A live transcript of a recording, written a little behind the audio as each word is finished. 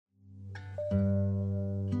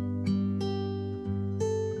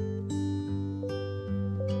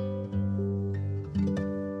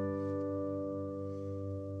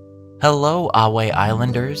Hello, Ahway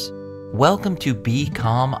Islanders. Welcome to Be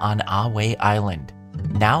Calm on Ahway Island,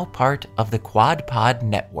 now part of the Quad Pod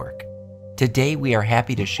Network. Today we are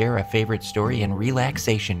happy to share a favorite story and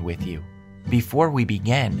relaxation with you. Before we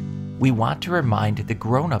begin, we want to remind the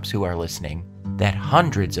grown-ups who are listening that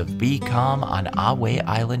hundreds of Be Calm on Ahway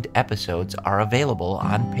Island episodes are available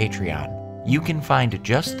on Patreon. You can find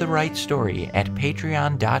just the right story at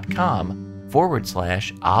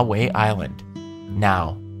patreon.com/Ahway Island.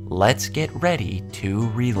 Now, let's get ready to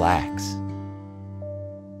relax.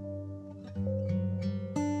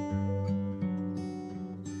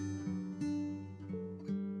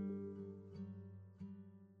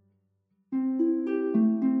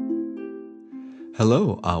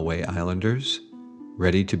 Hello, Ahway Islanders.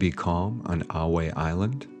 Ready to be calm on Ahway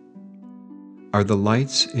Island? Are the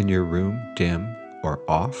lights in your room dim or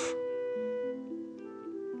off?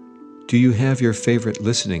 Do you have your favorite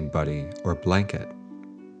listening buddy or blanket?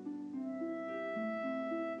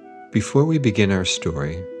 Before we begin our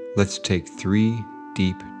story, let's take 3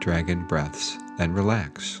 deep dragon breaths and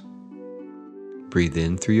relax. Breathe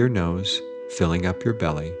in through your nose, filling up your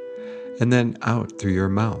belly, and then out through your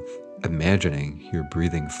mouth, imagining you're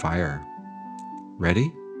breathing fire. Ready?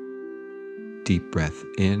 Deep breath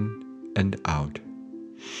in and out.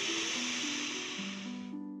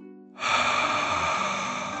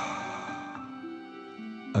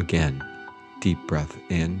 Again, deep breath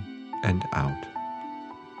in and out.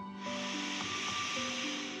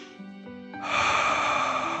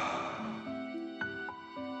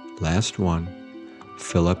 Last one,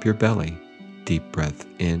 fill up your belly, deep breath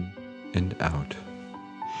in and out.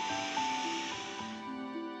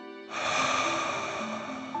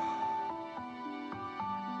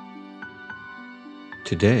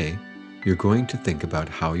 Today, you're going to think about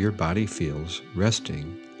how your body feels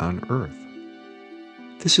resting on Earth.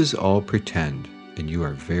 This is all pretend, and you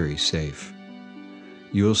are very safe.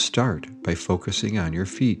 You will start by focusing on your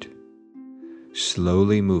feet.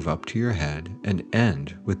 Slowly move up to your head and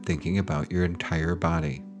end with thinking about your entire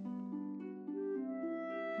body.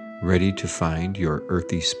 Ready to find your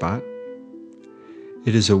earthy spot?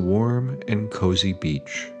 It is a warm and cozy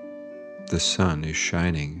beach. The sun is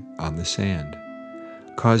shining on the sand,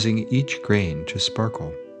 causing each grain to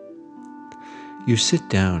sparkle. You sit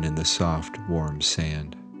down in the soft, warm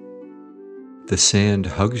sand. The sand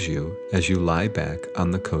hugs you as you lie back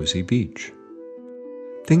on the cozy beach.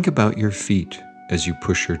 Think about your feet as you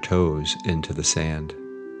push your toes into the sand.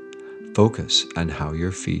 Focus on how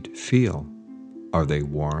your feet feel. Are they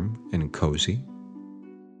warm and cozy?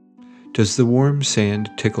 Does the warm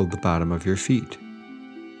sand tickle the bottom of your feet?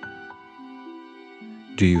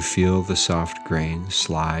 Do you feel the soft grain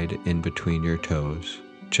slide in between your toes,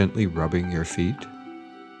 gently rubbing your feet?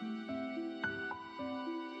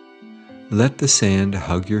 Let the sand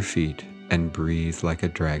hug your feet and breathe like a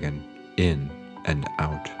dragon, in and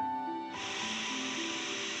out.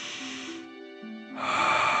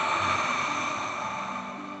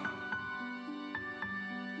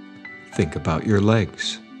 Think about your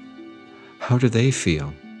legs. How do they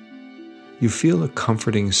feel? You feel a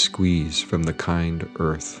comforting squeeze from the kind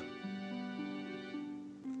earth.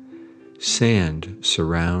 Sand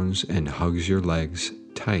surrounds and hugs your legs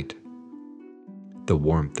tight. The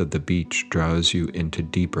warmth of the beach draws you into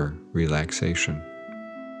deeper relaxation.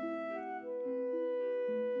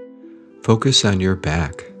 Focus on your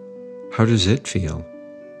back. How does it feel?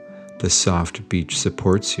 The soft beach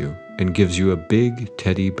supports you and gives you a big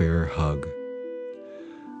teddy bear hug.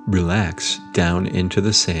 Relax down into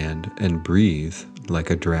the sand and breathe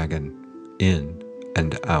like a dragon, in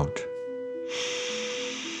and out.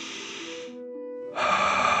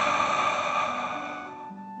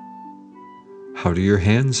 How do your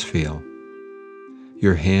hands feel?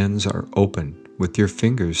 Your hands are open with your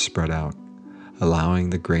fingers spread out, allowing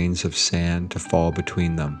the grains of sand to fall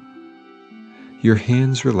between them. Your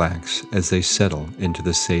hands relax as they settle into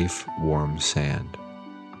the safe, warm sand.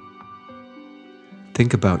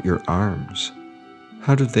 Think about your arms.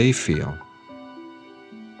 How do they feel?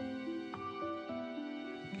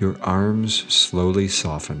 Your arms slowly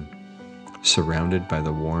soften, surrounded by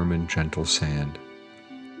the warm and gentle sand.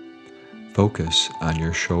 Focus on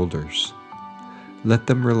your shoulders. Let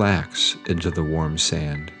them relax into the warm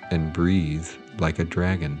sand and breathe like a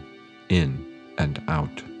dragon, in and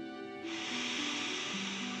out.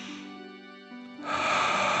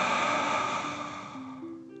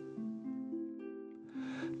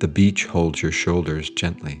 The beach holds your shoulders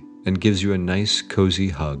gently and gives you a nice, cozy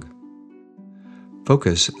hug.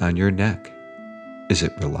 Focus on your neck. Is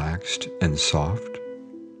it relaxed and soft?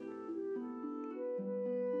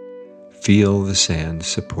 Feel the sand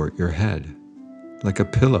support your head. like a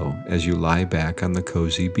pillow as you lie back on the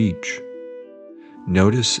cozy beach.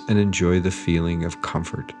 Notice and enjoy the feeling of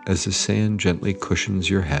comfort as the sand gently cushions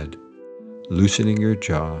your head, loosening your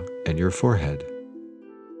jaw and your forehead.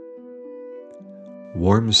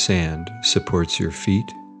 Warm sand supports your feet,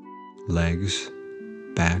 legs,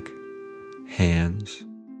 back, hands,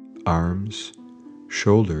 arms,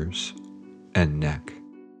 shoulders, and neck.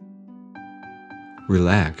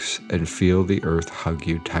 Relax and feel the earth hug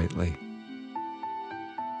you tightly.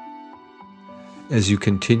 As you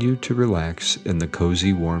continue to relax in the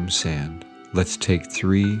cozy warm sand, let's take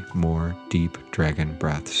 3 more deep dragon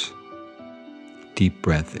breaths. Deep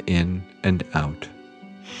breath in and out.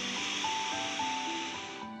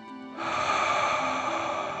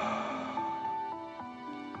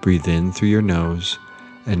 Breathe in through your nose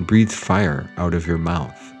and breathe fire out of your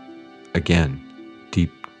mouth. Again,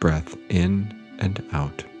 deep breath in and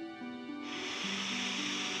out.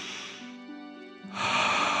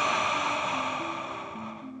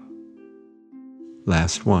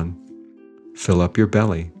 Last one. Fill up your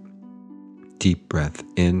belly. Deep breath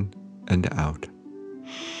in and out.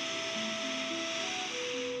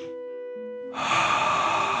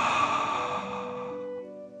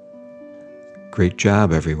 Great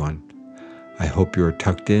job, everyone. I hope you're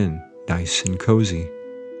tucked in, nice and cozy.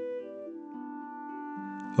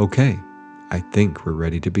 Okay, I think we're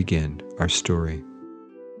ready to begin our story.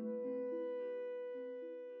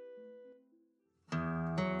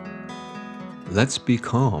 Let's be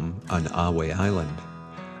calm on Ahway Island.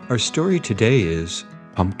 Our story today is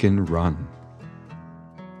Pumpkin Run.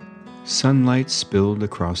 Sunlight spilled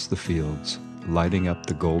across the fields, lighting up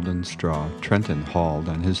the golden straw Trenton hauled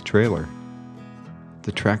on his trailer.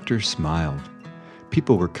 The tractor smiled.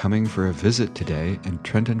 People were coming for a visit today, and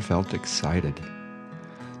Trenton felt excited.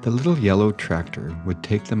 The little yellow tractor would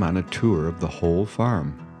take them on a tour of the whole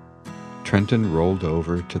farm. Trenton rolled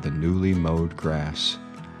over to the newly mowed grass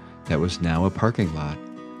that was now a parking lot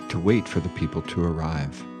to wait for the people to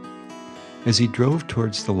arrive. As he drove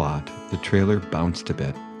towards the lot, the trailer bounced a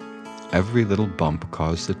bit. Every little bump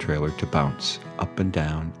caused the trailer to bounce up and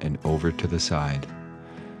down and over to the side.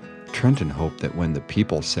 Trenton hoped that when the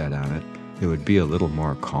people sat on it, it would be a little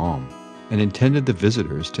more calm, and intended the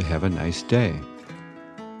visitors to have a nice day.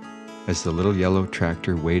 As the little yellow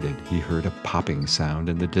tractor waited, he heard a popping sound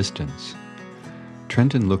in the distance.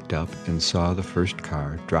 Trenton looked up and saw the first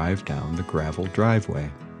car drive down the gravel driveway.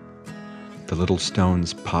 The little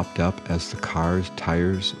stones popped up as the car's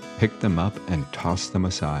tires picked them up and tossed them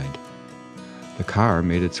aside. The car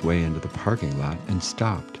made its way into the parking lot and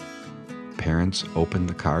stopped. Parents opened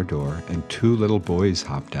the car door and 2 little boys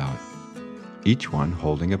hopped out, each one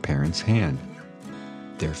holding a parent's hand.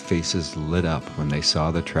 Their faces lit up when they saw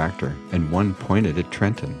the tractor, and one pointed at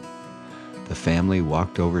Trenton. The family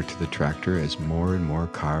walked over to the tractor as more and more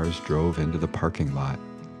cars drove into the parking lot.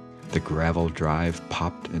 The gravel drive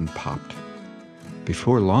popped and popped.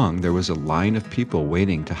 Before long, there was a line of people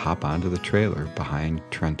waiting to hop onto the trailer behind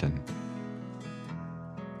Trenton.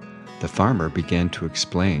 The farmer began to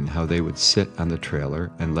explain how they would sit on the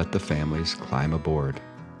trailer and let the families climb aboard.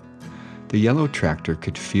 The yellow tractor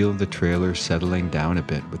could feel the trailer settling down a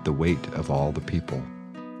bit with the weight of all the people.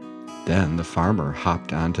 Then the farmer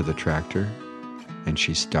hopped onto the tractor, and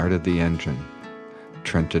she started the engine.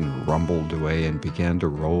 Trenton rumbled away and began to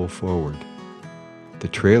roll forward. The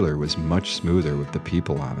trailer was much smoother with the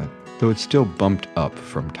people on it, though it still bumped up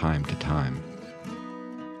from time to time.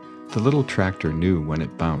 The little tractor knew when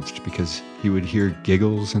it bounced because he would hear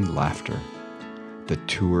giggles and laughter. The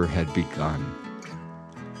tour had begun.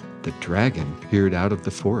 The dragon peered out of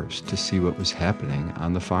the forest to see what was happening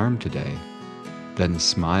on the farm today, then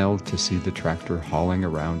smiled to see the tractor hauling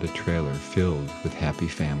around a trailer filled with happy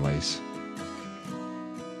families.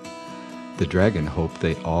 The dragon hoped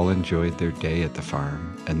they all enjoyed their day at the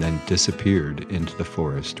farm and then disappeared into the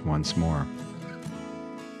forest once more.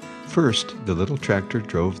 First, the little tractor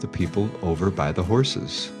drove the people over by the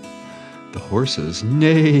horses. The horses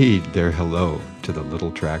neighed their hello to the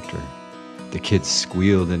little tractor. The kids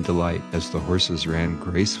squealed in delight as the horses ran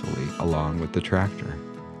gracefully along with the tractor.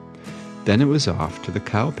 Then it was off to the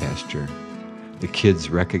cow pasture. The kids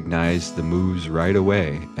recognized the moos right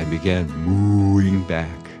away and began mooing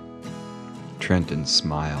back. Trenton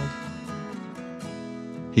smiled.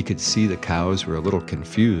 He could see the cows were a little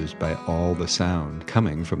confused by all the sound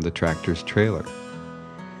coming from the tractor's trailer.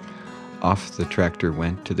 Off the tractor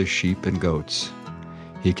went to the sheep and goats.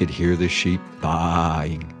 He could hear the sheep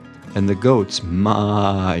baaing and the goats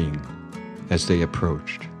maaing as they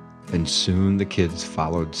approached, and soon the kids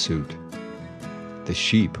followed suit. The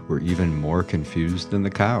sheep were even more confused than the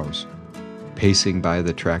cows. pacing by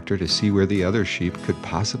the tractor to see where the other sheep could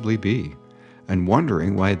possibly be, and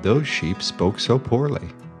wondering why those sheep spoke so poorly.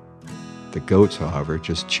 The goats, however,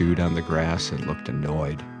 just chewed on the grass and looked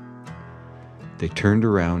annoyed. They turned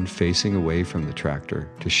around, facing away from the tractor,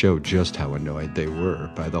 to show just how annoyed they were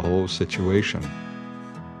by the whole situation.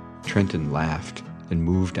 Trenton laughed and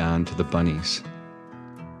moved on to the bunnies.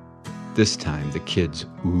 This time the kids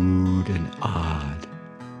oohed and ahed,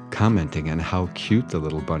 commenting on how cute the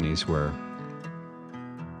little bunnies were.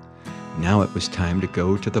 Now it was time to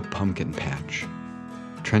go to the pumpkin patch.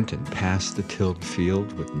 Trenton passed the tilled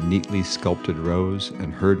field with neatly sculpted rows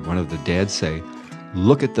and heard one of the dads say,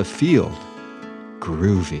 "Look at the field!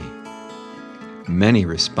 Groovy." Many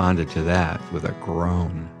responded to that with a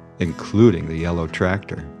groan, including the yellow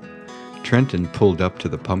tractor. Trenton pulled up to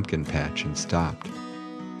the pumpkin patch and stopped.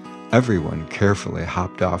 Everyone carefully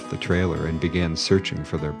hopped off the trailer and began searching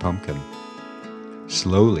for their pumpkin.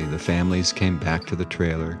 Slowly, the families came back to the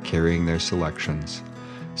trailer carrying their selections.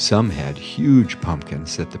 Some had huge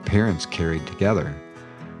pumpkins that the parents carried together.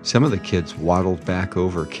 Some of the kids waddled back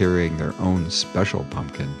over carrying their own special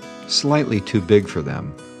pumpkin, slightly too big for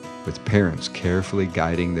them, with parents carefully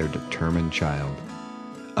guiding their determined child.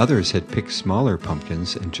 Others had picked smaller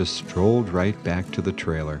pumpkins and just strolled right back to the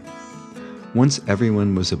trailer. Once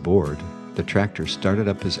everyone was aboard, the tractor started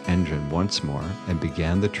up his engine once more and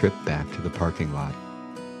began the trip back to the parking lot.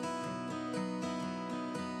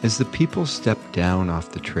 As the people stepped down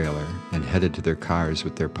off the trailer and headed to their cars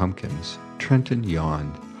with their pumpkins, Trenton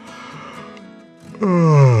yawned.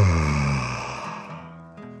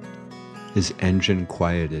 His engine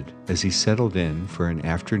quieted as he settled in for an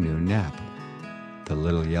afternoon nap. The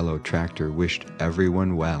little yellow tractor wished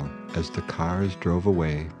everyone well as the cars drove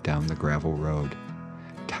away down the gravel road,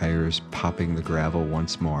 tires popping the gravel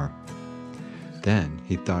once more. Then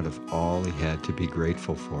he thought of all he had to be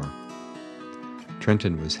grateful for.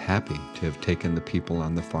 Trenton was happy to have taken the people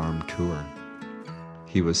on the farm tour.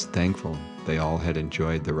 He was thankful they all had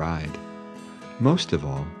enjoyed the ride. Most of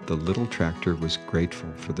all, the little tractor was grateful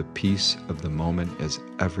for the peace of the moment as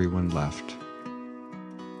everyone left.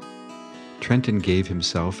 Trenton gave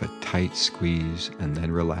himself a tight squeeze and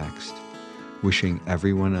then relaxed, wishing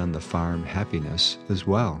everyone on the farm happiness as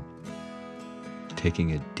well.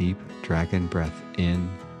 Taking a deep dragon breath in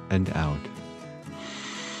and out.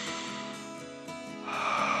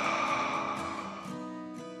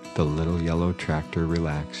 The little yellow tractor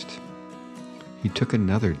relaxed. He took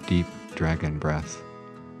another deep dragon breath.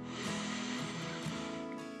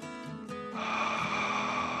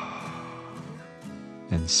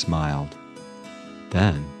 And smiled.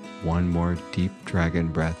 Then one more deep dragon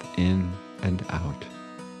breath in and out.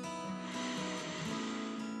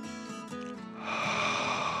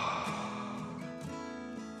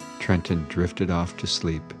 Trenton drifted off to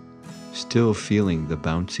sleep, still feeling the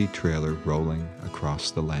bouncy trailer rolling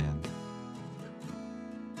across the land.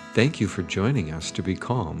 Thank you for joining us to be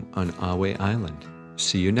calm on Ahway Island.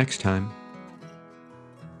 See you next time.